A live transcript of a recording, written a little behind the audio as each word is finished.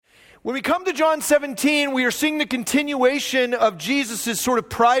When we come to John 17, we are seeing the continuation of Jesus' sort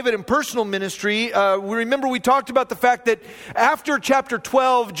of private and personal ministry. We talked about the fact that after chapter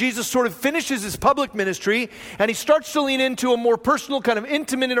 12, Jesus sort of finishes his public ministry, and he starts to lean into a more personal kind of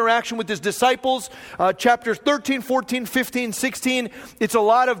intimate interaction with his disciples. Chapters 13, 14, 15, 16, it's a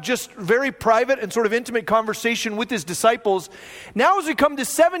lot of just very private and sort of intimate conversation with his disciples. Now as we come to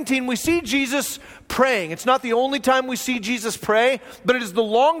 17, we see Jesus praying. It's not the only time we see Jesus pray, but it is the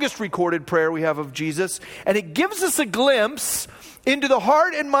longest recorded prayer we have of Jesus, and it gives us a glimpse into the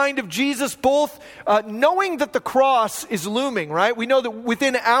heart and mind of Jesus, both knowing that the cross is looming, right? We know that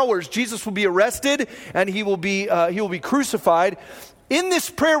within hours Jesus will be arrested and he will be crucified. In this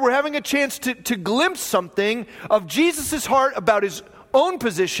prayer, we're having a chance to glimpse something of Jesus' heart about his own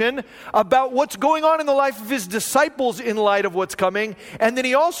position, about what's going on in the life of his disciples in light of what's coming. And then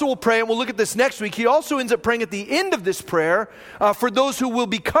he also will pray, and we'll look at this next week, he also ends up praying at the end of this prayer for those who will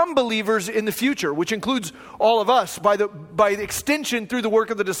become believers in the future, which includes all of us. By the extension, through the work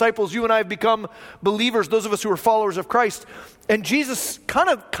of the disciples, you and I have become believers, those of us who are followers of Christ. And Jesus kind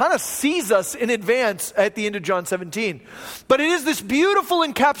of sees us in advance at the end of John 17. But it is this beautiful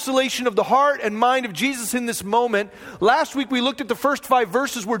encapsulation of the heart and mind of Jesus in this moment. Last week we looked at the first 5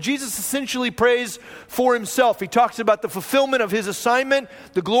 verses where Jesus essentially prays for himself. He talks about the fulfillment of his assignment,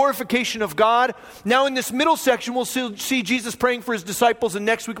 the glorification of God. Now in this middle section we'll see Jesus praying for his disciples, and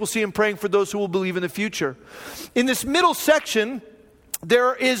next week we'll see him praying for those who will believe in the future. In this middle section,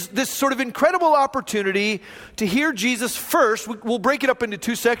 there is this sort of incredible opportunity to hear Jesus first. We'll break it up into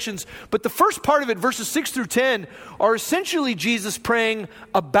 2 sections, but the first part of it, verses 6 through 10, are essentially Jesus praying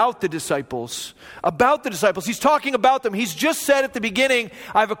about the disciples. About the disciples. He's talking about them. He's just said at the beginning,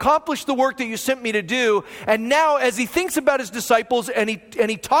 I've accomplished the work that you sent me to do. And now as he thinks about his disciples and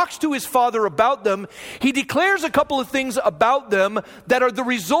he talks to his Father about them, he declares a couple of things about them that are the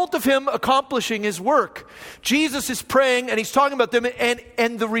result of him accomplishing his work. Jesus is praying and he's talking about them,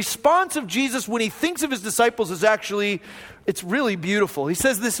 and the response of Jesus when he thinks of his disciples is actually, it's really beautiful. He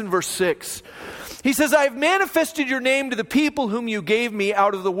says this in verse 6. He says, I have manifested your name to the people whom you gave me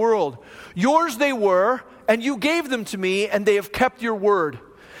out of the world. Yours they were, and you gave them to me, and they have kept your word.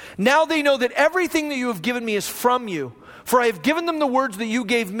 Now they know that everything that you have given me is from you. For I have given them the words that you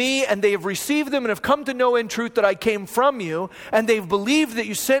gave me, and they have received them and have come to know in truth that I came from you, and they've believed that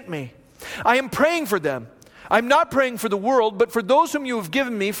you sent me. I am praying for them. I'm not praying for the world, but for those whom you have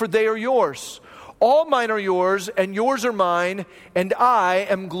given me, for they are yours. All mine are yours, and yours are mine, and I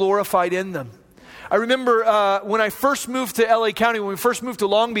am glorified in them. I remember when I first moved to LA County, when we first moved to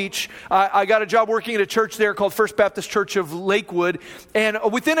Long Beach, I got a job working at a church there called First Baptist Church of Lakewood. And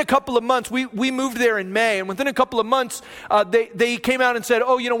within a couple of months, we moved there in May. And within a couple of months, they came out and said,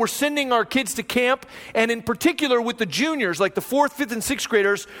 we're sending our kids to camp. And in particular with the juniors, like the 4th, 5th, and 6th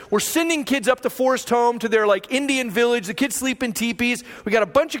graders, we're sending kids up to Forest Home to their like Indian village. The kids sleep in teepees. We got a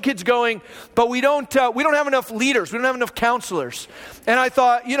bunch of kids going, but we don't have enough leaders. We don't have enough counselors. And I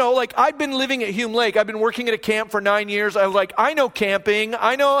thought, I've been living at Hume Lake. I've been working at a camp for 9 years. I was like, I know camping.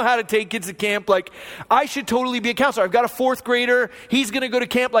 I know how to take kids to camp. Like, I should totally be a counselor. I've got a 4th grader. He's going to go to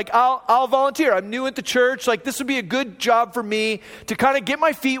camp. Like, I'll volunteer. I'm new at the church. Like, this would be a good job for me to kind of get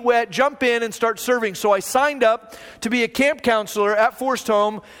my feet wet, jump in, and start serving. So I signed up to be a camp counselor at Forest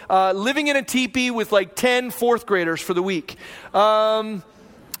Home, living in a teepee with like 10 4th graders for the week.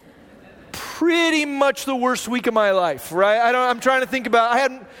 Pretty much the worst week of my life, right? I'm trying to think about,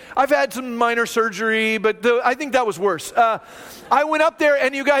 I've had some minor surgery, but I think that was worse. I went up there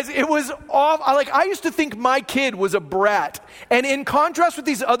and you guys, it was awful. I used to think my kid was a brat. And in contrast with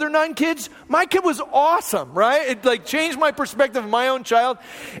these other 9 kids, my kid was awesome, right? It changed my perspective of my own child.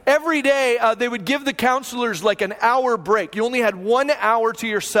 Every day, they would give the counselors like an hour break. You only had 1 hour to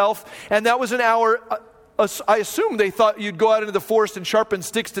yourself, and that was an hour. I assume they thought you'd go out into the forest and sharpen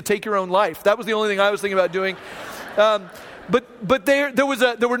sticks to take your own life. That was the only thing I was thinking about doing. But there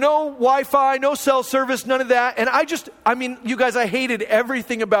were no Wi-Fi, no cell service, none of that. And you guys, I hated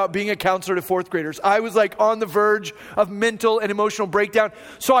everything about being a counselor to 4th graders. I was like on the verge of mental and emotional breakdown.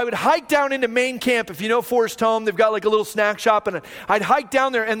 So I would hike down into main camp. If you know Forest Home, they've got like a little snack shop, and I'd hike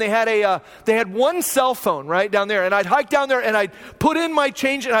down there, and they had one cell phone right down there. And I'd hike down there and I'd put in my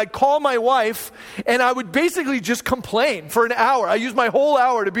change and I'd call my wife, and I would basically just complain for an hour. I used my whole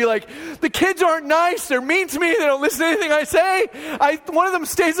hour to be like, the kids aren't nice. They're mean to me. They don't listen to anything I say. One of them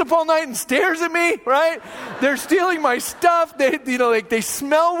stays up all night and stares at me, right? They're stealing my stuff. They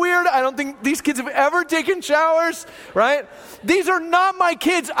smell weird. I don't think these kids have ever taken showers, right? These are not my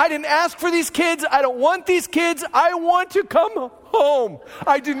kids. I didn't ask for these kids. I don't want these kids. I want to come home.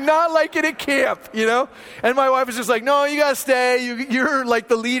 I do not like it at camp, you know? And my wife was just like, no, you got to stay. You're like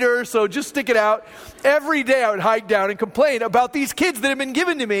the leader, so just stick it out. Every day I would hike down and complain about these kids that have been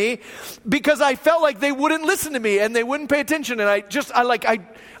given to me because I felt like they wouldn't listen to me and they wouldn't pay attention. And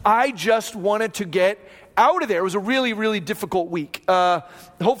I just wanted to get out of there. It was a really, really difficult week.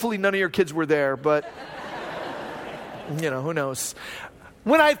 Hopefully none of your kids were there, but who knows?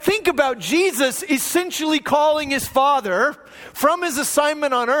 When I think about Jesus essentially calling his Father from his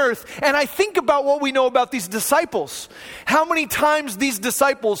assignment on earth, and I think about what we know about these disciples, how many times these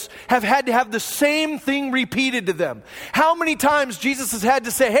disciples have had to have the same thing repeated to them. How many times Jesus has had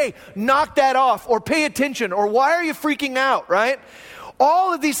to say, hey, knock that off, or pay attention, or why are you freaking out, right?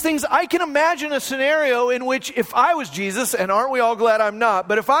 All of these things, I can imagine a scenario in which if I was Jesus, and aren't we all glad I'm not,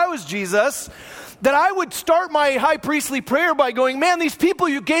 but if I was Jesus, that I would start my high priestly prayer by going, man, these people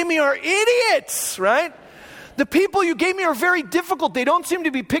you gave me are idiots, right? The people you gave me are very difficult. They don't seem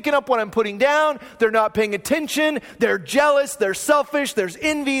to be picking up what I'm putting down. They're not paying attention. They're jealous. They're selfish. There's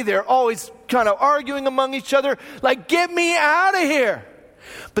envy. They're always kind of arguing among each other. Like, get me out of here.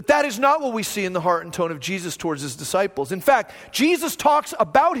 But that is not what we see in the heart and tone of Jesus towards his disciples. In fact, Jesus talks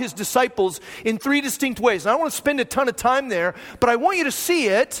about his disciples in three distinct ways. And I don't want to spend a ton of time there, but I want you to see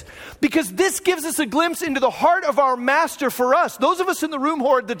it because this gives us a glimpse into the heart of our master for us. Those of us in the room who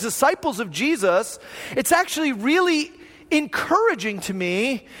are the disciples of Jesus, it's actually really encouraging to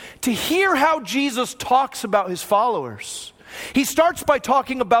me to hear how Jesus talks about his followers. He starts by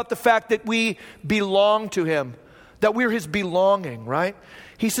talking about the fact that we belong to him, that we're his belonging, right?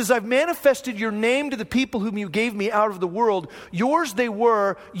 He says, I've manifested your name to the people whom you gave me out of the world. Yours they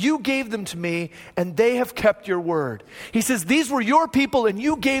were, you gave them to me, and they have kept your word. He says, these were your people, and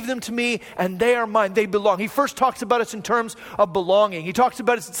you gave them to me, and they are mine. They belong. He first talks about us in terms of belonging. He talks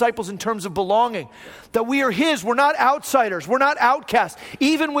about his disciples in terms of belonging, that we are his. We're not outsiders. We're not outcasts.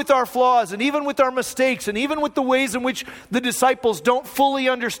 Even with our flaws, and even with our mistakes, and even with the ways in which the disciples don't fully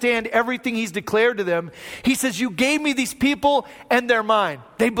understand everything he's declared to them, he says, you gave me these people, and they're mine.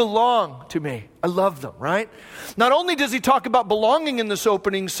 They belong to me. I love them, right? Not only does he talk about belonging in this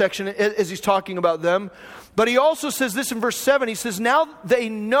opening section as he's talking about them, but he also says this in verse 7. He says, now they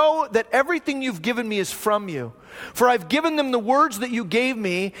know that everything you've given me is from you. For I've given them the words that you gave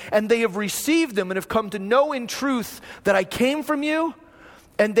me, and they have received them and have come to know in truth that I came from you,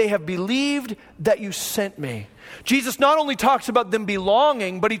 and they have believed that you sent me. Jesus not only talks about them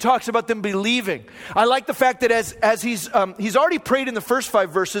belonging, but he talks about them believing. I like the fact that as he's already prayed in the first 5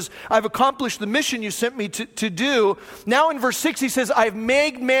 verses, I've accomplished the mission you sent me to do. Now in verse 6 he says, I've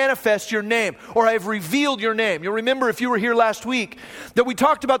made manifest your name, or I've revealed your name. You'll remember if you were here last week that we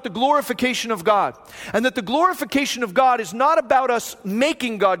talked about the glorification of God, and that the glorification of God is not about us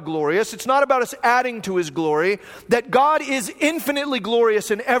making God glorious. It's not about us adding to his glory. That God is infinitely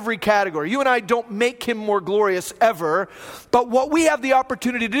glorious in every category. You and I don't make him more glorious ever, but what we have the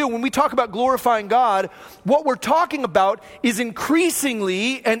opportunity to do when we talk about glorifying God, what we're talking about is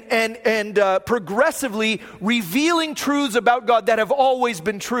increasingly and progressively revealing truths about God that have always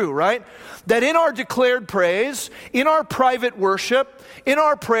been true, right? That in our declared praise, in our private worship, in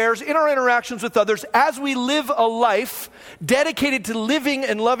our prayers, in our interactions with others, as we live a life dedicated to living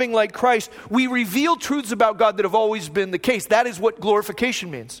and loving like Christ, we reveal truths about God that have always been the case. That is what glorification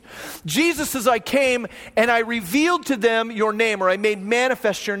means. Jesus says, I came and I revealed to them your name, or I made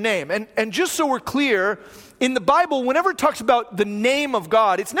manifest your name. And just so we're clear, in the Bible, whenever it talks about the name of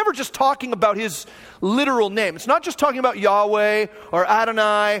God, it's never just talking about his literal name. It's not just talking about Yahweh or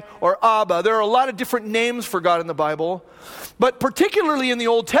Adonai or Abba. There are a lot of different names for God in the Bible. But particularly in the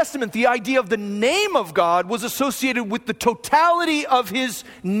Old Testament, the idea of the name of God was associated with the totality of his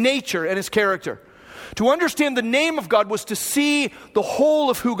nature and his character. To understand the name of God was to see the whole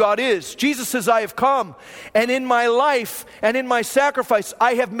of who God is. Jesus says, I have come, and in my life and in my sacrifice,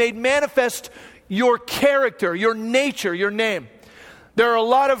 I have made manifest your character, your nature, your name. There are a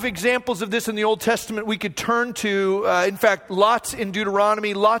lot of examples of this in the Old Testament we could turn to. In fact, lots in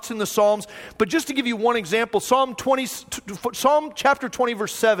Deuteronomy, lots in the Psalms. But just to give you one example, Psalm chapter 20,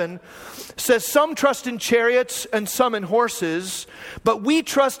 verse 7 says, some trust in chariots and some in horses, but we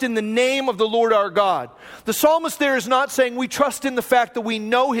trust in the name of the Lord our God. The psalmist there is not saying we trust in the fact that we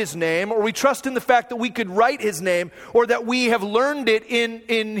know his name, or we trust in the fact that we could write his name, or that we have learned it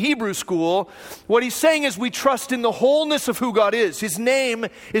in Hebrew school. What he's saying is we trust in the wholeness of who God is. His name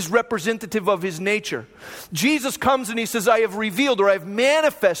is representative of his nature. Jesus comes and he says, I have revealed, or I've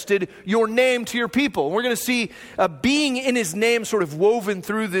manifested your name to your people. And we're going to see being in his name sort of woven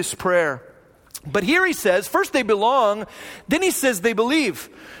through this prayer. But here he says, first they belong, then he says they believe.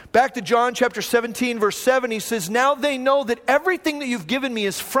 Back to John chapter 17, verse 7, he says, now they know that everything that you've given me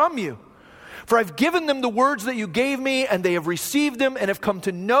is from you. For I've given them the words that you gave me, and they have received them and have come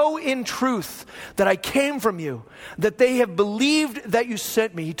to know in truth that I came from you, that they have believed that you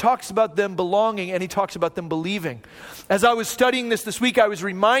sent me. He talks about them belonging, and he talks about them believing. As I was studying this week, I was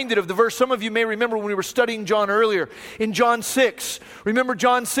reminded of the verse some of you may remember when we were studying John earlier. In John 6, remember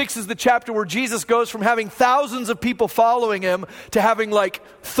John 6 is the chapter where Jesus goes from having thousands of people following him to having like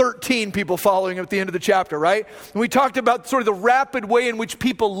 13 people following him at the end of the chapter, right? And we talked about sort of the rapid way in which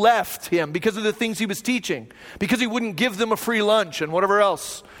people left him because of the things he was teaching, because he wouldn't give them a free lunch and whatever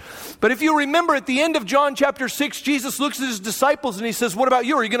else. But if you remember at the end of John chapter 6, Jesus looks at his disciples and he says, what about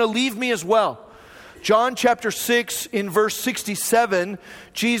you? Are you going to leave me as well? John chapter 6 in verse 67,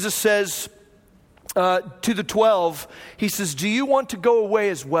 Jesus says to the 12, he says, do you want to go away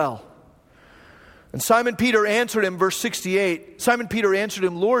as well? And Simon Peter answered him, verse 68, Simon Peter answered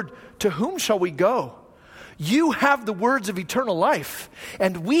him, Lord, to whom shall we go? You have the words of eternal life,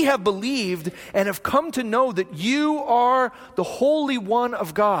 and we have believed and have come to know that you are the Holy One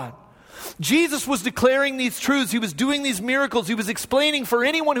of God. Jesus was declaring these truths. He was doing these miracles. He was explaining for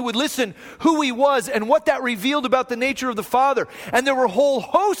anyone who would listen who he was and what that revealed about the nature of the Father. And there were whole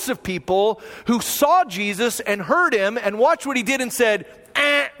hosts of people who saw Jesus and heard him and watched what he did and said,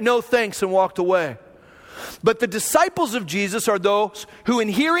 no thanks, and walked away. But the disciples of Jesus are those who, in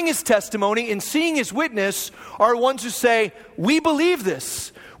hearing his testimony, in seeing his witness, are ones who say, we believe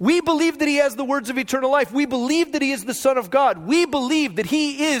this. We believe that he has the words of eternal life. We believe that he is the Son of God. We believe that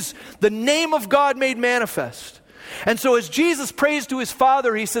he is the name of God made manifest. And so as Jesus prays to his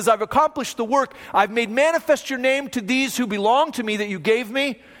Father, he says, I've accomplished the work. I've made manifest your name to these who belong to me that you gave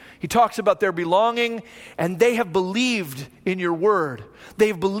me. He talks about their belonging, and they have believed in your word.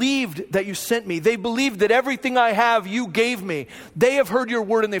 They've believed that you sent me. They believed that everything I have, you gave me. They have heard your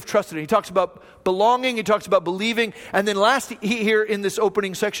word and they've trusted it. He talks about belonging. He talks about believing. And then last here in this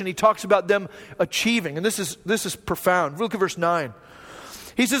opening section, he talks about them achieving. And this is profound. Look at verse 9.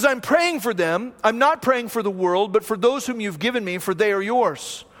 He says, I'm praying for them. I'm not praying for the world, but for those whom you've given me, for they are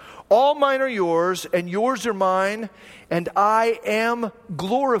yours. All mine are yours, and yours are mine, and I am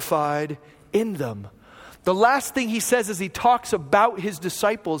glorified in them. The last thing he says as he talks about his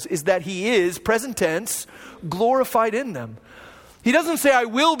disciples is that he is, present tense, glorified in them. He doesn't say, I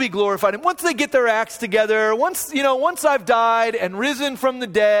will be glorified. And once they get their acts together, once I've died and risen from the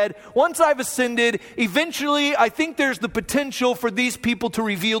dead, once I've ascended, eventually I think there's the potential for these people to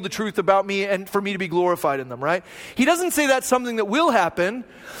reveal the truth about me and for me to be glorified in them, right? He doesn't say that's something that will happen.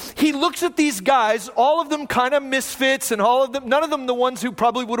 He looks at these guys, all of them kind of misfits, and all of them, none of them the ones who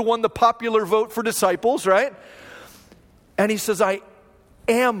probably would have won the popular vote for disciples, right? And he says, I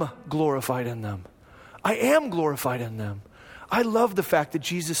am glorified in them. I am glorified in them. I love the fact that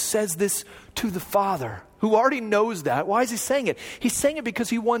Jesus says this to the Father, who already knows that. Why is he saying it? He's saying it because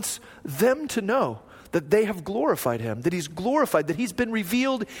he wants them to know that they have glorified him, that he's glorified, that he's been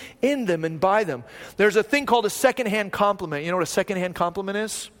revealed in them and by them. There's a thing called a secondhand compliment. You know what a secondhand compliment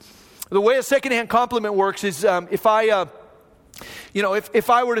is? The way a secondhand compliment works is if I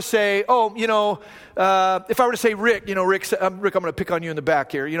were to say, if I were to say, Rick, Rick, I'm going to pick on you in the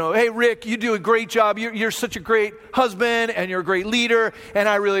back here. Hey, Rick, you do a great job. You're such a great husband and you're a great leader. And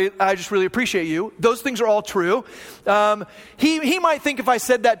I just really appreciate you. Those things are all true. He might think if I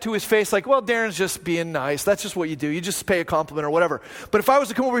said that to his face, like, well, Darren's just being nice. That's just what you do. You just pay a compliment or whatever. But if I was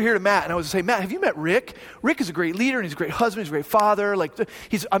to come over here to Matt and I was to say, Matt, have you met Rick? Rick is a great leader and he's a great husband. He's a great father.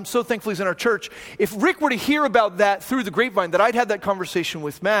 I'm so thankful he's in our church. If Rick were to hear about that through the grapevine, that I'd had that conversation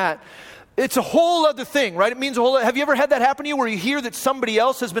with Matt, it's a whole other thing, right? It means a whole lot. Have you ever had that happen to you where you hear that somebody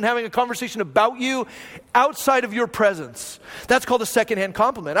else has been having a conversation about you outside of your presence? That's called a secondhand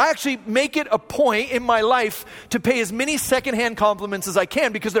compliment. I actually make it a point in my life to pay as many secondhand compliments as I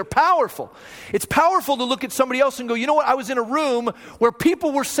can because they're powerful. It's powerful to look at somebody else and go, you know what? I was in a room where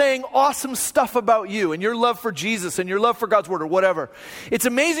people were saying awesome stuff about you and your love for Jesus and your love for God's word or whatever. It's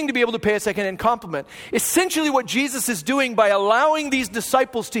amazing to be able to pay a secondhand compliment. Essentially what Jesus is doing by allowing these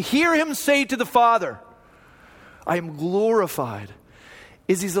disciples to hear him say to the Father, I am glorified,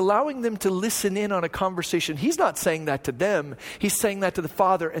 is he's allowing them to listen in on a conversation. He's not saying that to them. He's saying that to the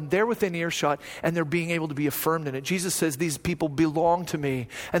Father, and they're within earshot, and they're being able to be affirmed in it. Jesus says these people belong to me,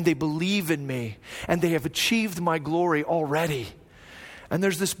 and they believe in me, and they have achieved my glory already. And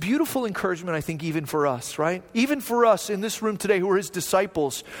there's this beautiful encouragement, I think, even for us, right? Even for us in this room today who are his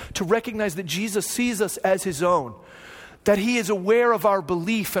disciples, to recognize that Jesus sees us as his own. that he is aware of our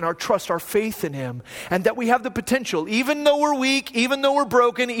belief and our trust, our faith in him, and that we have the potential, even though we're weak, even though we're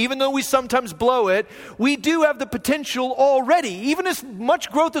broken, even though we sometimes blow it, we do have the potential already, even as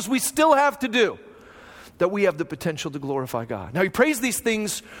much growth as we still have to do, that we have the potential to glorify God. Now, he prays these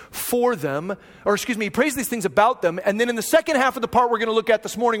things for them, he prays these things about them, and then in the second half of the part we're going to look at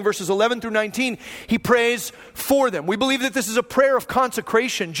this morning, verses 11 through 19, he prays for them. We believe that this is a prayer of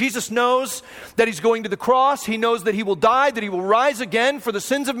consecration. Jesus knows that he's going to the cross. He knows that he will die, that he will rise again for the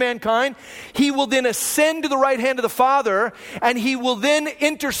sins of mankind. He will then ascend to the right hand of the Father, and he will then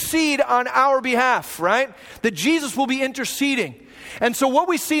intercede on our behalf, right? That Jesus will be interceding. And so what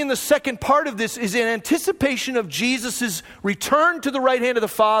we see in the second part of this is in anticipation of Jesus' return to the right hand of the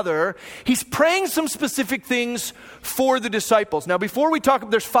Father, he's praying some specific things for the disciples. Now, before we talk,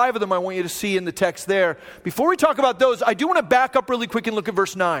 there's 5 of them I want you to see in the text there. Before we talk about those, I do want to back up really quick and look at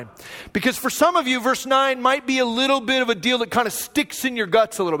verse 9. Because for some of you, verse 9 might be a little bit of a deal that kind of sticks in your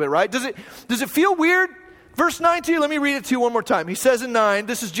guts a little bit, right? Does it feel weird? Verse 9 to you, let me read it to you one more time. He says in 9,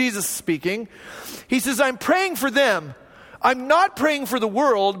 this is Jesus speaking. He says, I'm praying for them. I'm not praying for the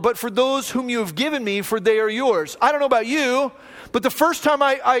world, but for those whom you have given me, for they are yours. I don't know about you, but the first time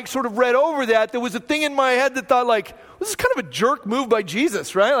I sort of read over that, there was a thing in my head that thought like, this is kind of a jerk move by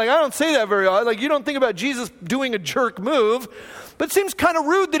Jesus, right? Like, I don't say that very often. Like, you don't think about Jesus doing a jerk move, but it seems kind of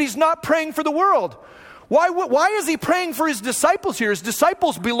rude that he's not praying for the world. Why is he praying for his disciples here? His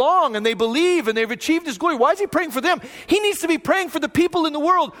disciples belong and they believe and they've achieved his glory. Why is he praying for them? He needs to be praying for the people in the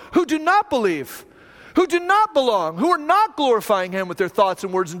world who do not believe, who do not belong, who are not glorifying him with their thoughts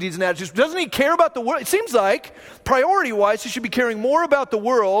and words and deeds and attitudes. Doesn't he care about the world? It seems like, priority-wise, he should be caring more about the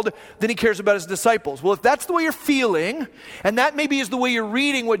world than he cares about his disciples. Well, if that's the way you're feeling, and that maybe is the way you're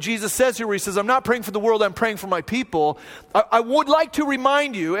reading what Jesus says here, where he says, I'm not praying for the world, I'm praying for my people, I would like to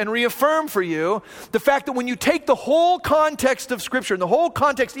remind you and reaffirm for you the fact that when you take the whole context of Scripture, and the whole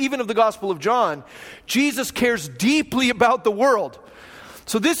context even of the Gospel of John, Jesus cares deeply about the world.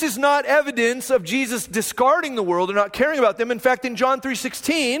 So this is not evidence of Jesus discarding the world or not caring about them. In fact, in John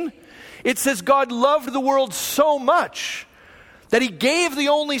 3:16, it says God loved the world so much that he gave the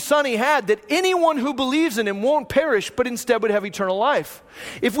only son he had, that anyone who believes in him won't perish, but instead would have eternal life.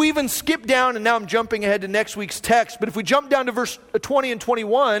 If we even skip down, and now I'm jumping ahead to next week's text, but if we jump down to verse 20 and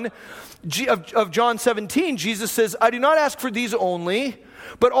 21 of John 17, Jesus says, I do not ask for these only,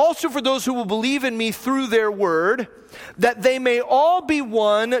 but also for those who will believe in me through their word, that they may all be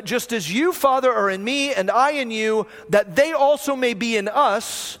one, just as you, Father, are in me and I in you, that they also may be in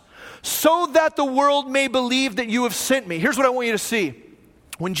us, so that the world may believe that you have sent me. Here's what I want you to see.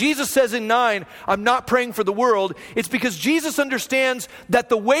 When Jesus says in 9, I'm not praying for the world, it's because Jesus understands that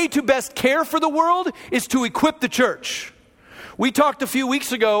the way to best care for the world is to equip the church. We talked a few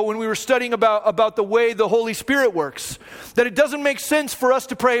weeks ago when we were studying about the way the Holy Spirit works, that it doesn't make sense for us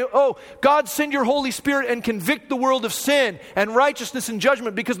to pray, oh, God, send your Holy Spirit and convict the world of sin and righteousness and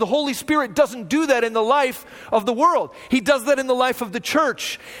judgment, because the Holy Spirit doesn't do that in the life of the world. He does that in the life of the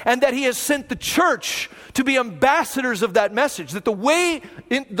church, and that he has sent the church to be ambassadors of that message, that the way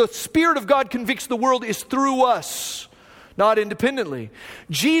the Spirit of God convicts the world is through us, not independently.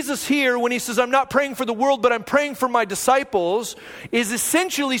 Jesus here, when he says, I'm not praying for the world, but I'm praying for my disciples, is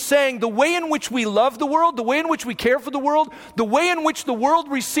essentially saying the way in which we love the world, the way in which we care for the world, the way in which the world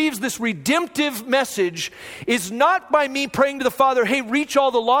receives this redemptive message is not by me praying to the Father, hey, reach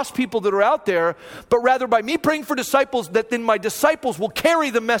all the lost people that are out there, but rather by me praying for disciples, that then my disciples will carry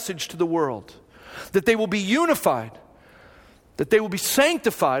the message to the world, that they will be unified, that they will be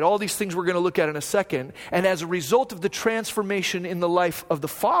sanctified, all these things we're going to look at in a second. And as a result of the transformation in the life of the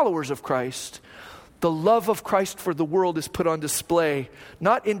followers of Christ, the love of Christ for the world is put on display,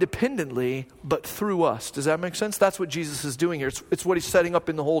 not independently, but through us. Does that make sense? That's what Jesus is doing here. It's what he's setting up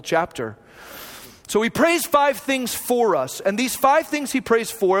in the whole chapter. So he prays 5 things for us. And these 5 things he prays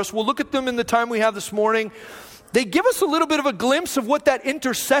for us, we'll look at them in the time we have this morning. They give us a little bit of a glimpse of what that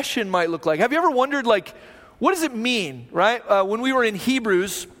intercession might look like. Have you ever wondered, like, what does it mean, right? When we were in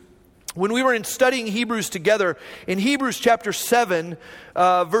Hebrews, when we were studying Hebrews together, in Hebrews chapter 7,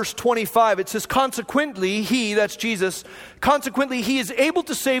 verse 25, it says, consequently, he, that's Jesus, consequently, he is able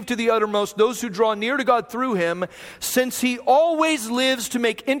to save to the uttermost those who draw near to God through him, since he always lives to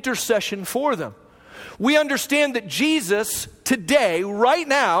make intercession for them. We understand that Jesus today, right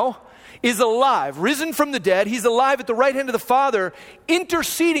now, is alive, risen from the dead. He's alive at the right hand of the Father,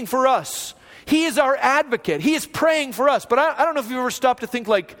 interceding for us. He is our advocate. He is praying for us. But I don't know if you've ever stopped to think,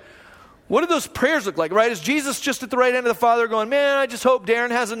 like, what do those prayers look like, right? Is Jesus just at the right hand of the Father going, man, I just hope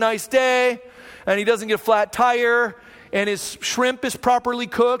Darren has a nice day and he doesn't get a flat tire and his shrimp is properly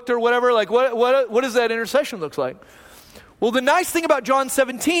cooked or whatever? Like, what does that intercession look like? Well, the nice thing about John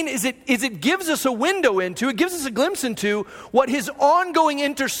 17 is it gives us a window into, it gives us a glimpse into what his ongoing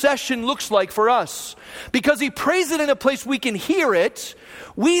intercession looks like for us. Because he prays it in a place we can hear it,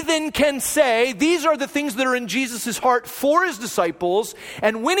 we then can say, these are the things that are in Jesus' heart for his disciples,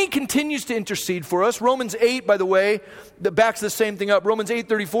 and when he continues to intercede for us, Romans 8, by the way, that backs the same thing up. Romans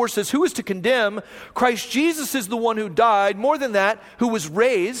 8:34 says, who is to condemn? Christ Jesus is the one who died, more than that, who was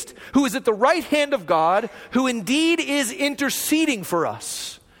raised, who is at the right hand of God, who indeed is interceding for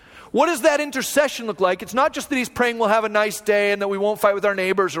us. What does that intercession look like? It's not just that he's praying we'll have a nice day and that we won't fight with our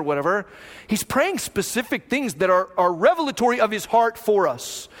neighbors or whatever. He's praying specific things that are revelatory of his heart for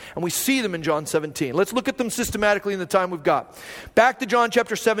us. And we see them in John 17. Let's look at them systematically in the time we've got. Back to John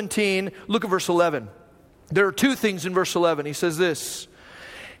chapter 17, look at verse 11. There are two things in verse 11. He says this.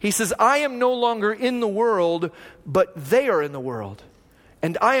 He says, I am no longer in the world, but they are in the world.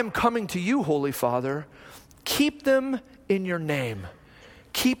 And I am coming to you, Holy Father. Keep them in your name.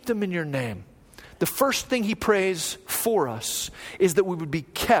 Keep them in your name. The first thing he prays for us is that we would be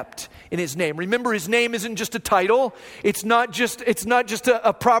kept in his name. Remember, his name isn't just a title. It's not just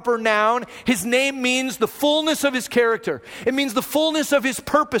a proper noun. His name means the fullness of his character. It means the fullness of his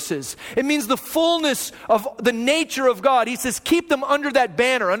purposes. It means the fullness of the nature of God. He says, keep them under that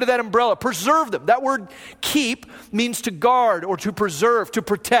banner, under that umbrella. Preserve them. That word keep means to guard or to preserve, to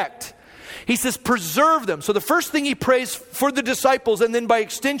protect. He says, preserve them. So the first thing he prays for the disciples, and then by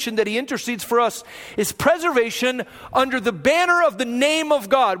extension that he intercedes for us, is preservation under the banner of the name of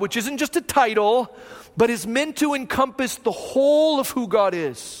God, which isn't just a title, but is meant to encompass the whole of who God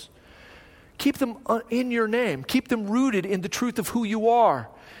is. Keep them in your name. Keep them rooted in the truth of who you are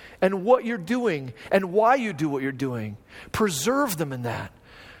and what you're doing and why you do what you're doing. Preserve them in that.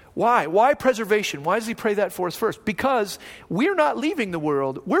 Why? Why preservation? Why does he pray that for us first? Because we're not leaving the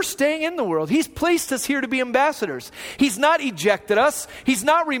world. We're staying in the world. He's placed us here to be ambassadors. He's not ejected us. He's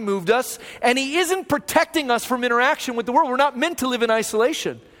not removed us. And he isn't protecting us from interaction with the world. We're not meant to live in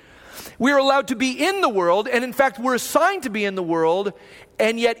isolation. We're allowed to be in the world. And in fact, we're assigned to be in the world.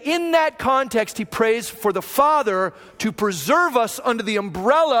 And yet in that context, he prays for the Father to preserve us under the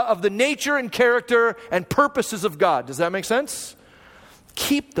umbrella of the nature and character and purposes of God. Does that make sense?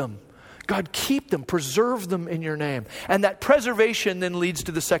 Keep them. God, keep them. Preserve them in your name. And that preservation then leads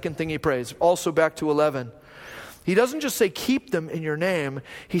to the second thing he prays. Also back to 11. He doesn't just say keep them in your name.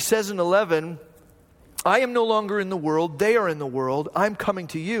 He says in 11, I am no longer in the world. They are in the world. I'm coming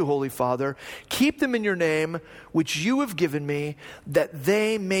to you, Holy Father. Keep them in your name, which you have given me, that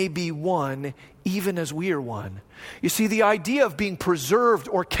they may be one, even as we are one. You see, the idea of being preserved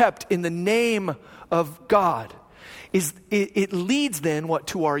or kept in the name of God it leads then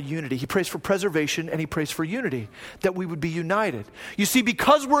to our unity. He prays for preservation and he prays for unity, that we would be united. You see,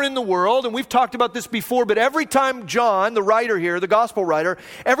 because we're in the world, and we've talked about this before, but every time John, the writer here, the gospel writer,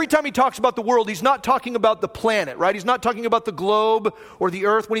 every time he talks about the world, he's not talking about the planet, right? He's not talking about the globe or the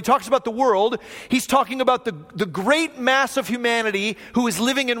earth. When he talks about the world, he's talking about the great mass of humanity who is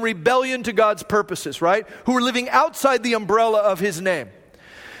living in rebellion to God's purposes, right? Who are living outside the umbrella of his name.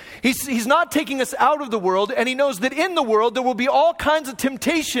 He's not taking us out of the world, and he knows that in the world there will be all kinds of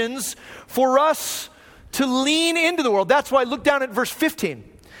temptations for us to lean into the world. That's why look down at verse 15.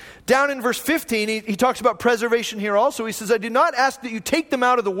 Down in verse 15, he talks about preservation here also. He says, I do not ask that you take them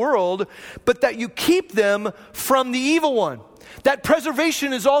out of the world, but that you keep them from the evil one. That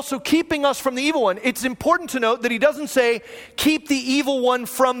preservation is also keeping us from the evil one. It's important to note that he doesn't say, keep the evil one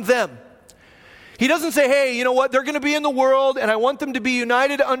from them. He doesn't say, hey, you know what, they're going to be in the world and I want them to be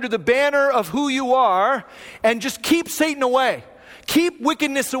united under the banner of who you are, and just keep Satan away. Keep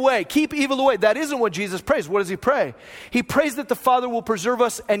wickedness away. Keep evil away. That isn't what Jesus prays. What does he pray? He prays that the Father will preserve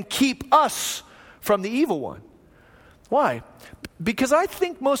us and keep us from the evil one. Why? Because I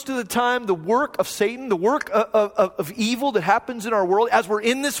think most of the time the work of Satan, the work of evil that happens in our world, as we're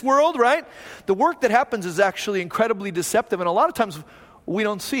in this world, right? The work that happens is actually incredibly deceptive, and a lot of times we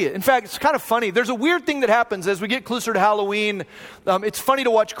don't see it. In fact, it's kind of funny. There's a weird thing that happens as we get closer to Halloween. It's funny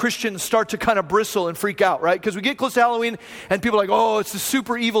to watch Christians start to kind of bristle and freak out, right? Because we get close to Halloween and people are like, oh, it's a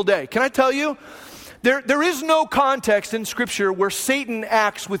super evil day. Can I tell you? There is no context in Scripture where Satan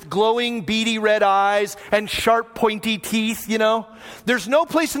acts with glowing, beady red eyes and sharp, pointy teeth, you know. There's no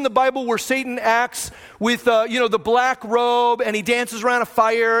place in the Bible where Satan acts with, the black robe and he dances around a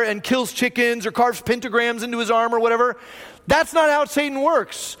fire and kills chickens or carves pentagrams into his arm or whatever. That's not how Satan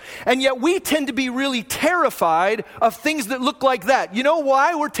works. And yet we tend to be really terrified of things that look like that. You know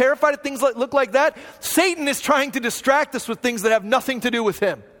why we're terrified of things that look like that? Satan is trying to distract us with things that have nothing to do with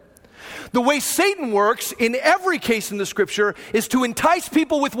him. The way Satan works in every case in the Scripture is to entice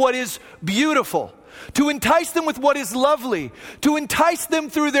people with what is beautiful, to entice them with what is lovely, to entice them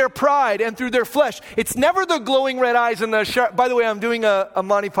through their pride and through their flesh. It's never the glowing red eyes and the sharp. By the way, I'm doing a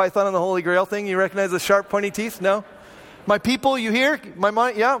Monty Python and the Holy Grail thing. You recognize the sharp, pointy teeth? No? My people, you hear? My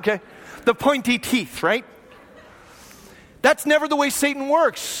mind? Yeah, okay. The pointy teeth, right? That's never the way Satan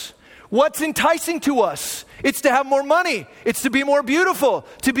works. What's enticing to us? It's to have more money. It's to be more beautiful,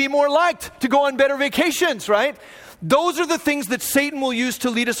 to be more liked, to go on better vacations, right? Those are the things that Satan will use to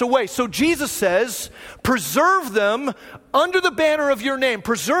lead us away. So Jesus says, preserve them under the banner of your name.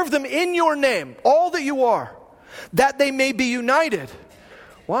 Preserve them in your name, all that you are, that they may be united.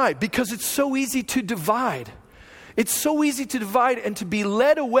 Why? Because it's so easy to divide. It's so easy to divide and to be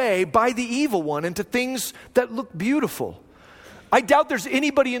led away by the evil one into things that look beautiful. I doubt there's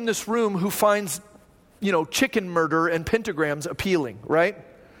anybody in this room who finds, chicken murder and pentagrams appealing, right?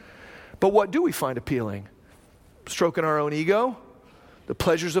 But what do we find appealing? Stroking our own ego, the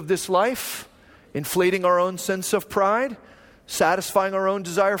pleasures of this life, inflating our own sense of pride, satisfying our own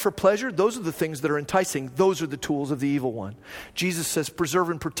desire for pleasure. Those are the things that are enticing. Those are the tools of the evil one. Jesus says, preserve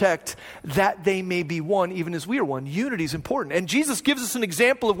and protect that they may be one, even as we are one. Unity is important. And Jesus gives us an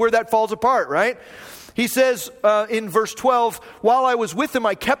example of where that falls apart, right? He says in verse 12, while I was with them,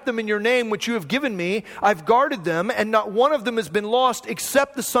 I kept them in your name, which you have given me. I've guarded them, and not one of them has been lost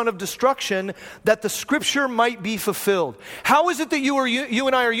except the son of destruction, that the scripture might be fulfilled. How is it that you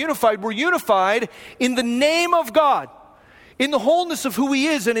and I are unified? We're unified in the name of God, in the wholeness of who he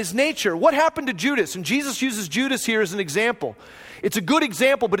is and his nature. What happened to Judas? And Jesus uses Judas here as an example. It's a good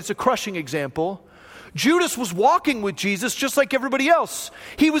example, but it's a crushing example. Judas was walking with Jesus just like everybody else.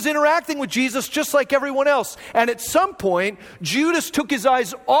 He was interacting with Jesus just like everyone else. And at some point, Judas took his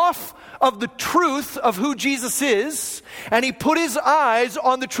eyes off of the truth of who Jesus is, and he put his eyes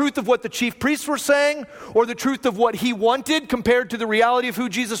on the truth of what the chief priests were saying, or the truth of what he wanted compared to the reality of who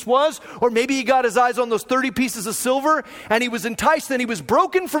Jesus was, or maybe he got his eyes on those 30 pieces of silver, and he was enticed, and he was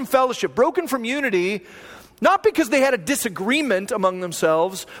broken from fellowship, broken from unity, not because they had a disagreement among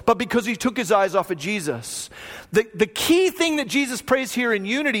themselves, but because he took his eyes off of Jesus. The key thing that Jesus prays here in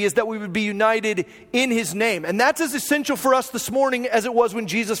unity is that we would be united in his name. And that's as essential for us this morning as it was when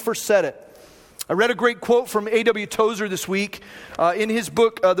Jesus first said it. I read a great quote from A.W. Tozer this week in his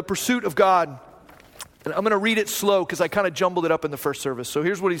book, The Pursuit of God. And I'm going to read it slow because I kind of jumbled it up in the first service. So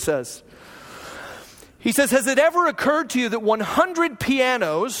here's what he says. He says, has it ever occurred to you that 100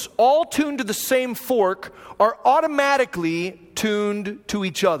 pianos, all tuned to the same fork, are automatically tuned to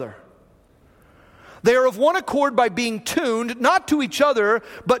each other? They are of one accord by being tuned, not to each other,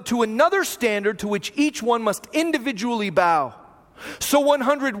 but to another standard to which each one must individually bow. So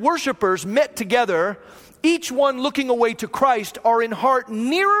 100 worshipers met together, each one looking away to Christ, are in heart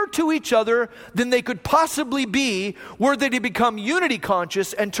nearer to each other than they could possibly be were they to become unity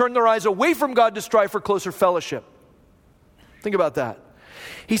conscious and turn their eyes away from God to strive for closer fellowship. Think about that.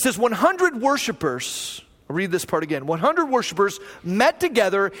 He says 100 worshipers, I'll read this part again. 100 worshipers met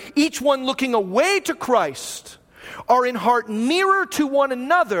together, each one looking away to Christ, are in heart nearer to one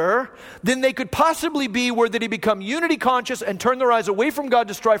another than they could possibly be were they to become unity conscious and turn their eyes away from God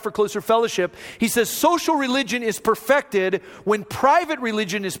to strive for closer fellowship. He says social religion is perfected when private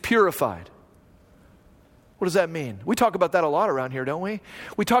religion is purified. What does that mean? We talk about that a lot around here, don't we?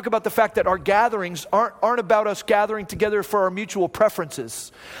 We talk about the fact that our gatherings aren't about us gathering together for our mutual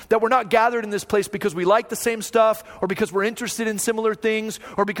preferences. That we're not gathered in this place because we like the same stuff, or because we're interested in similar things,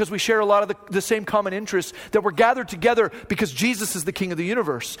 or because we share a lot of the same common interests. That we're gathered together because Jesus is the King of the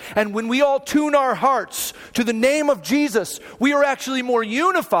universe. And when we all tune our hearts to the name of Jesus, we are actually more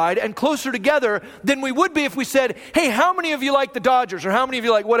unified and closer together than we would be if we said, hey, how many of you like the Dodgers? Or how many of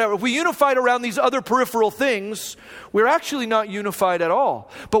you like whatever? If we unified around these other peripheral things, we're actually not unified at all.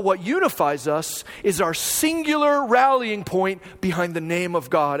 But what unifies us is our singular rallying point behind the name of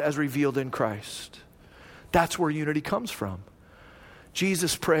God as revealed in Christ. That's where unity comes from.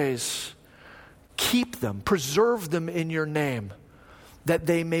 Jesus prays, keep them, preserve them in your name, that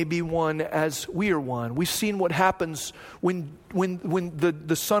they may be one as we are one. We've seen what happens when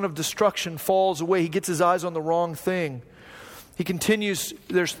the son of destruction falls away. He gets his eyes on the wrong thing. He continues,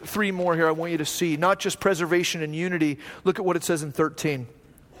 there's 3 more here I want you to see. Not just preservation and unity. Look at what it says in 13.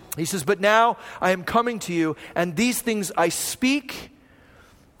 He says, but now I am coming to you, and these things I speak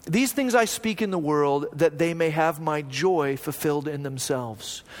in the world, that they may have my joy fulfilled in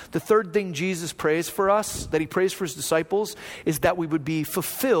themselves. The third thing Jesus prays for us, that he prays for his disciples, is that we would be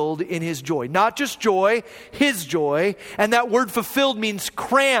fulfilled in his joy. Not just joy, his joy. And that word fulfilled means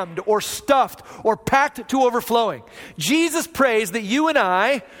crammed or stuffed or packed to overflowing. Jesus prays that you and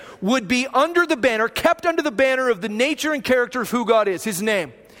I would be under the banner, kept under the banner of the nature and character of who God is, his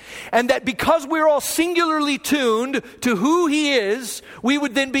name. And that because we're all singularly tuned to who he is, we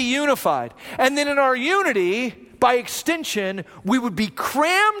would then be unified. And then in our unity, by extension, we would be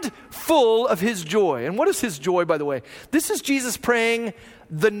crammed full of his joy. And what is his joy, by the way? This is Jesus praying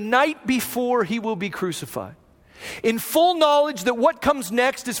the night before he will be crucified, in full knowledge that what comes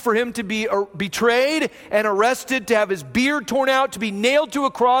next is for him to be betrayed and arrested, to have his beard torn out, to be nailed to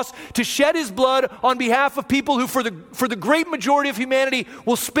a cross, to shed his blood on behalf of people who for the great majority of humanity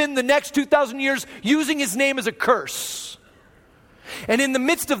will spend the next 2,000 years using his name as a curse. And in the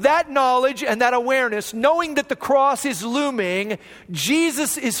midst of that knowledge and that awareness, knowing that the cross is looming,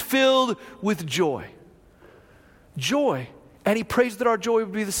 Jesus is filled with joy. Joy. And he prays that our joy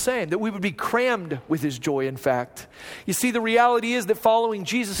would be the same, that we would be crammed with his joy, in fact. You see, the reality is that following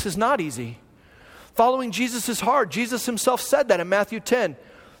Jesus is not easy. Following Jesus is hard. Jesus himself said that in Matthew 10.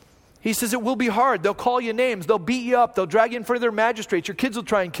 He says it will be hard. They'll call you names. They'll beat you up. They'll drag you in front of their magistrates. Your kids will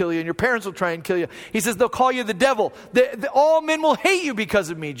try and kill you, and your parents will try and kill you. He says they'll call you the devil. All men will hate you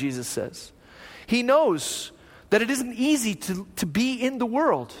because of me, Jesus says. He knows that it isn't easy to be in the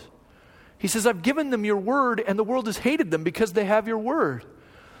world. He says, I've given them your word, and the world has hated them because they have your word.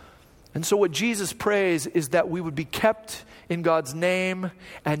 And so what Jesus prays is that we would be kept in God's name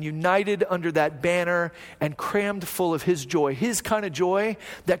and united under that banner and crammed full of his joy, his kind of joy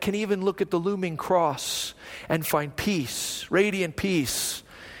that can even look at the looming cross and find peace, radiant peace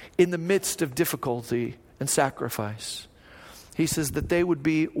in the midst of difficulty and sacrifice. He says that they would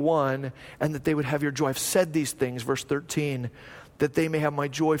be one and that they would have your joy. I've said these things, verse 13, that they may have my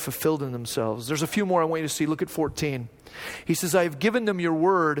joy fulfilled in themselves. There's a few more I want you to see. Look at 14. He says, I have given them your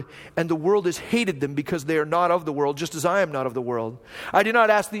word, and the world has hated them because they are not of the world, just as I am not of the world. I do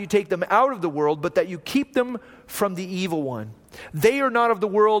not ask that you take them out of the world, but that you keep them from the evil one. They are not of the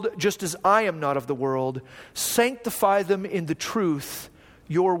world, just as I am not of the world. Sanctify them in the truth.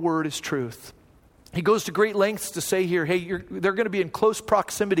 Your word is truth. He goes to great lengths to say here, hey, they're going to be in close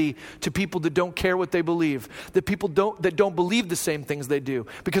proximity to people that don't care what they believe, that people that don't believe the same things they do.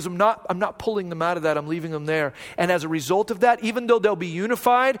 Because I'm not pulling them out of that, I'm leaving them there. And as a result of that, even though they'll be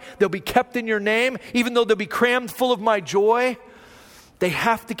unified, they'll be kept in your name, even though they'll be crammed full of my joy, they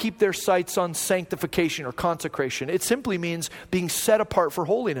have to keep their sights on sanctification or consecration. It simply means being set apart for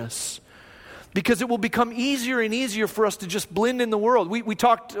holiness. Because it will become easier and easier for us to just blend in the world. We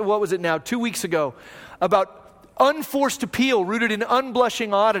talked, 2 weeks ago, about unforced appeal rooted in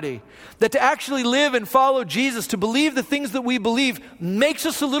unblushing oddity. That to actually live and follow Jesus, to believe the things that we believe, makes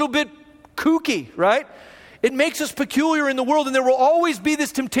us a little bit kooky, right? It makes us peculiar in the world, and there will always be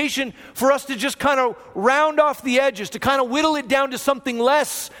this temptation for us to just kind of round off the edges, to kind of whittle it down to something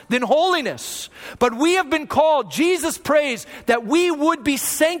less than holiness. But we have been called, Jesus prays, that we would be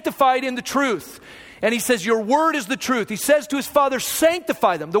sanctified in the truth. And he says, your word is the truth. He says to his Father,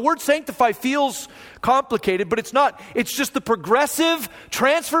 sanctify them. The word sanctify feels complicated, but it's not. It's just the progressive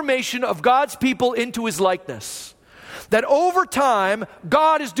transformation of God's people into his likeness. That over time,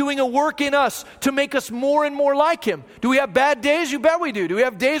 God is doing a work in us to make us more and more like him. Do we have bad days? You bet we do. Do we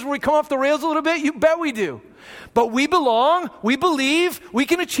have days where we come off the rails a little bit? You bet we do. But we belong, we believe, we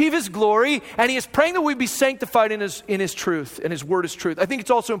can achieve his glory, and he is praying that we be sanctified in his truth, and his word is truth. I think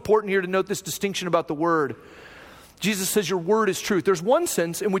it's also important here to note this distinction about the word. Jesus says your word is truth. There's one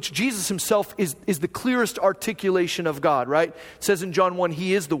sense in which Jesus himself is the clearest articulation of God, right? It says in John 1,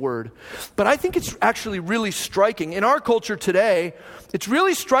 he is the word. But I think it's actually really striking. In our culture today, it's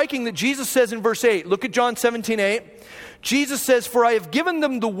really striking that Jesus says in verse 8, look at John 17:8. Jesus says, for I have given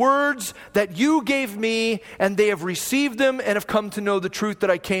them the words that you gave me, and they have received them and have come to know the truth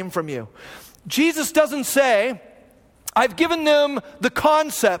that I came from you. Jesus doesn't say, I've given them the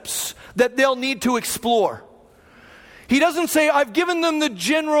concepts that they'll need to explore. He doesn't say, I've given them the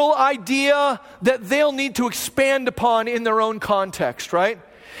general idea that they'll need to expand upon in their own context, right?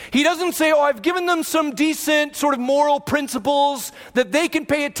 He doesn't say, I've given them some decent sort of moral principles that they can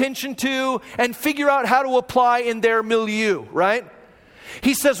pay attention to and figure out how to apply in their milieu, right?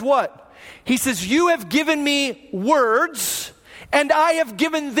 He says what? He says, you have given me words, and I have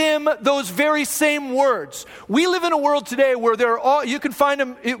given them those very same words. We live in a world today where you can find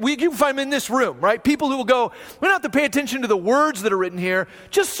them in this room, right? People who will go, we don't have to pay attention to the words that are written here.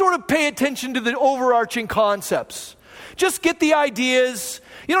 Just sort of pay attention to the overarching concepts. Just get the ideas.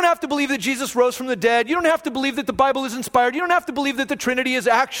 You don't have to believe that Jesus rose from the dead. You don't have to believe that the Bible is inspired. You don't have to believe that the Trinity is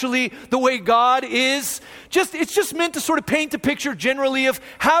actually the way God is. It's just meant to sort of paint a picture generally of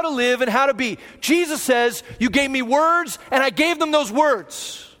how to live and how to be. Jesus says, you gave me words and I gave them those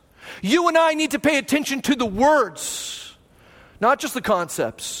words. You and I need to pay attention to the words, not just the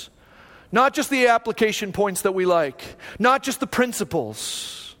concepts, not just the application points that we like, not just the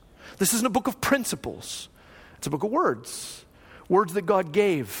principles. This isn't a book of principles. It's a book of words. Words that God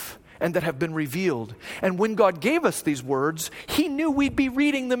gave and that have been revealed. And when God gave us these words, He knew we'd be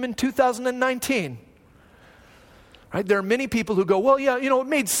reading them in 2019. Right? There are many people who go, well, yeah, it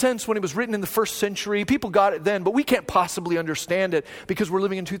made sense when it was written in the first century. People got it then, but we can't possibly understand it because we're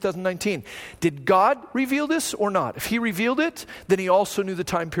living in 2019. Did God reveal this or not? If He revealed it, then He also knew the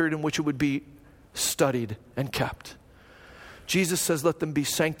time period in which it would be studied and kept. Jesus says, let them be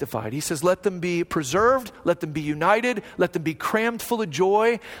sanctified. He says, let them be preserved, let them be united, let them be crammed full of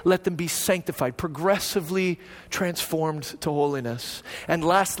joy, let them be sanctified, progressively transformed to holiness. And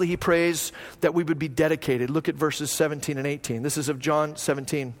lastly, He prays that we would be dedicated. Look at verses 17 and 18. This is of John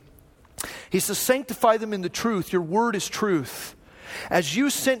 17. He says, sanctify them in the truth. Your word is truth. As you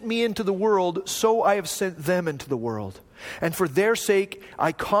sent me into the world, so I have sent them into the world. And for their sake,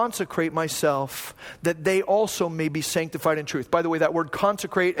 I consecrate myself, that they also may be sanctified in truth. By the way, that word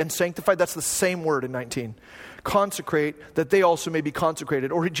consecrate and sanctified, that's the same word in 19. Consecrate, that they also may be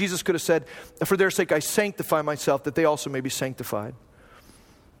consecrated. Or Jesus could have said, for their sake, I sanctify myself, that they also may be sanctified.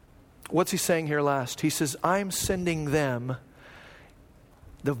 What's He saying here last? He says, I'm sending them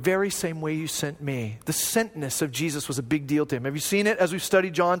the very same way you sent me. The sentness of Jesus was a big deal to Him. Have you seen it as we've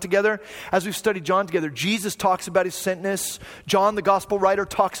studied John together? As we've studied John together, Jesus talks about His sentness. John, the gospel writer,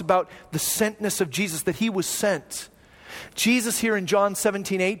 talks about the sentness of Jesus, that He was sent. Jesus here in John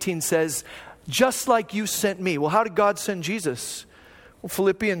 17:18 says, just like you sent me. Well, how did God send Jesus? Well,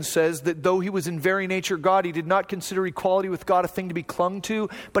 Philippians says that though He was in very nature God, He did not consider equality with God a thing to be clung to,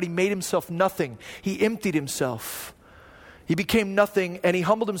 but He made Himself nothing. He emptied Himself. He became nothing, and He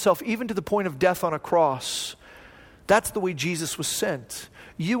humbled Himself even to the point of death on a cross. That's the way Jesus was sent.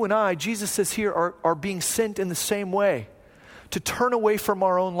 You and I, Jesus says here, are being sent in the same way. To turn away from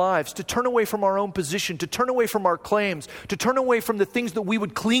our own lives, to turn away from our own position, to turn away from our claims, to turn away from the things that we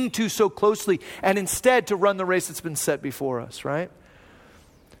would cling to so closely, and instead to run the race that's been set before us, right?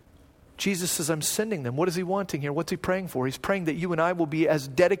 Jesus says, I'm sending them. What is He wanting here? What's He praying for? He's praying that you and I will be as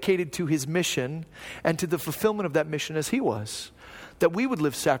dedicated to His mission and to the fulfillment of that mission as He was. That we would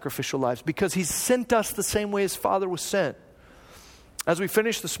live sacrificial lives because He's sent us the same way His Father was sent. As we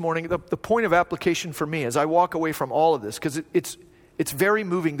finish this morning, the point of application for me as I walk away from all of this, because it's very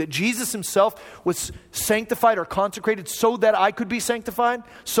moving that Jesus Himself was sanctified or consecrated so that I could be sanctified,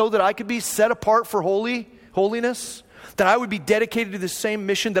 so that I could be set apart for holiness. That I would be dedicated to the same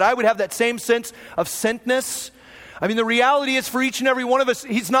mission, that I would have that same sense of sentness. I mean, the reality is for each and every one of us,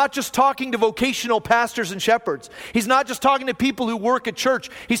 He's not just talking to vocational pastors and shepherds. He's not just talking to people who work at church.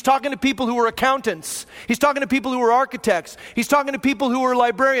 He's talking to people who are accountants. He's talking to people who are architects. He's talking to people who are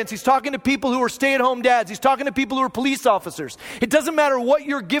librarians. He's talking to people who are stay-at-home dads. He's talking to people who are police officers. It doesn't matter what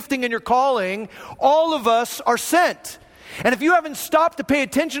your gifting and your calling, all of us are sent. And if you haven't stopped to pay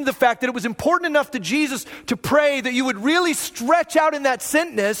attention to the fact that it was important enough to Jesus to pray that you would really stretch out in that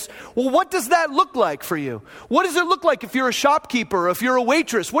sentness, well, what does that look like for you? What does it look like if you're a shopkeeper, or if you're a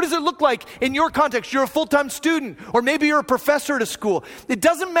waitress? What does it look like in your context? You're a full-time student, or maybe you're a professor at a school. It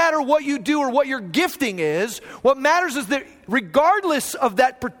doesn't matter what you do or what your gifting is. What matters is that regardless of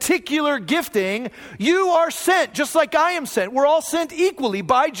that particular gifting, you are sent, just like I am sent. We're all sent equally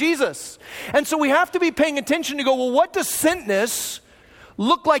by Jesus. And so we have to be paying attention to go, well, what does sentness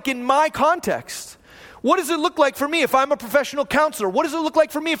look like in my context? What does it look like for me if I'm a professional counselor? What does it look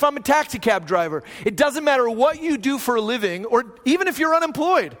like for me if I'm a taxi cab driver? It doesn't matter what you do for a living, or even if you're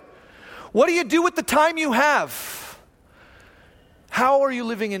unemployed. What do you do with the time you have? How are you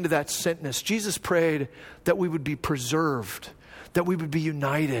living into that sentness? Jesus prayed that we would be preserved, that we would be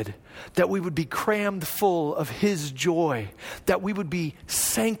united, that we would be crammed full of His joy, that we would be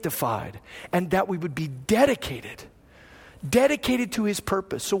sanctified, and that we would be dedicated to His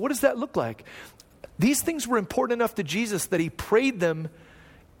purpose. So what does that look like? These things were important enough to Jesus that He prayed them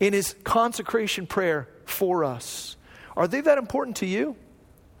in His consecration prayer for us. Are they that important to you?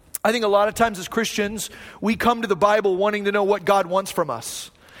 I think a lot of times as Christians, we come to the Bible wanting to know what God wants from us.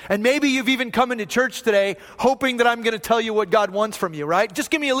 And maybe you've even come into church today hoping that I'm going to tell you what God wants from you, right?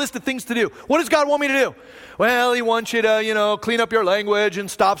 Just give me a list of things to do. What does God want me to do? Well, He wants you to, clean up your language and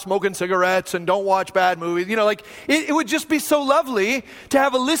stop smoking cigarettes and don't watch bad movies. It would just be so lovely to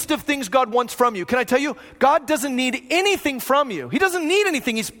have a list of things God wants from you. Can I tell you, God doesn't need anything from you. He doesn't need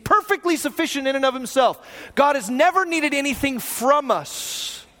anything. He's perfectly sufficient in and of Himself. God has never needed anything from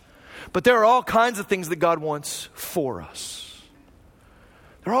us. But there are all kinds of things that God wants for us.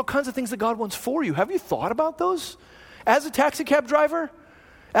 There are all kinds of things that God wants for you. Have you thought about those? As a taxi cab driver?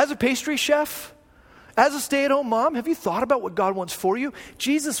 As a pastry chef? As a stay-at-home mom, have you thought about what God wants for you?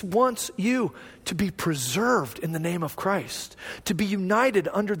 Jesus wants you to be preserved in the name of Christ, to be united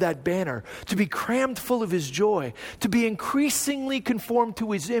under that banner, to be crammed full of his joy, to be increasingly conformed to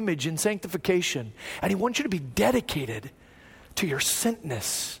his image in sanctification. And he wants you to be dedicated to your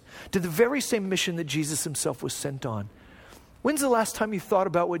sentness, to the very same mission that Jesus himself was sent on. When's the last time you thought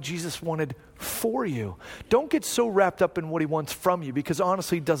about what Jesus wanted for you? Don't get so wrapped up in what he wants from you, because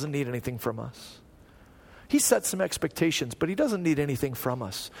honestly, he doesn't need anything from us. He sets some expectations, but he doesn't need anything from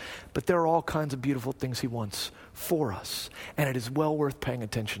us. But there are all kinds of beautiful things he wants for us, and it is well worth paying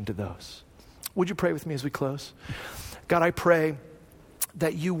attention to those. Would you pray with me as we close? God, I pray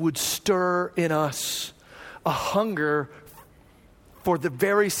that you would stir in us a hunger for the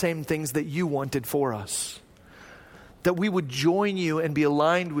very same things that you wanted for us. That we would join you and be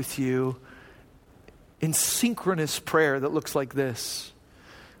aligned with you in synchronous prayer that looks like this.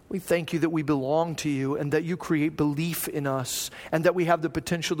 We thank you that we belong to you and that you create belief in us and that we have the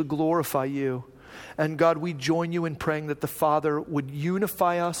potential to glorify you. And God, we join you in praying that the Father would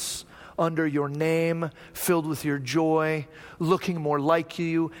unify us under your name, filled with your joy, looking more like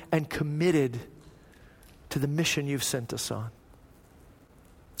you and committed to the mission you've sent us on.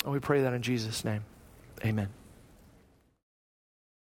 And we pray that in Jesus' name. Amen.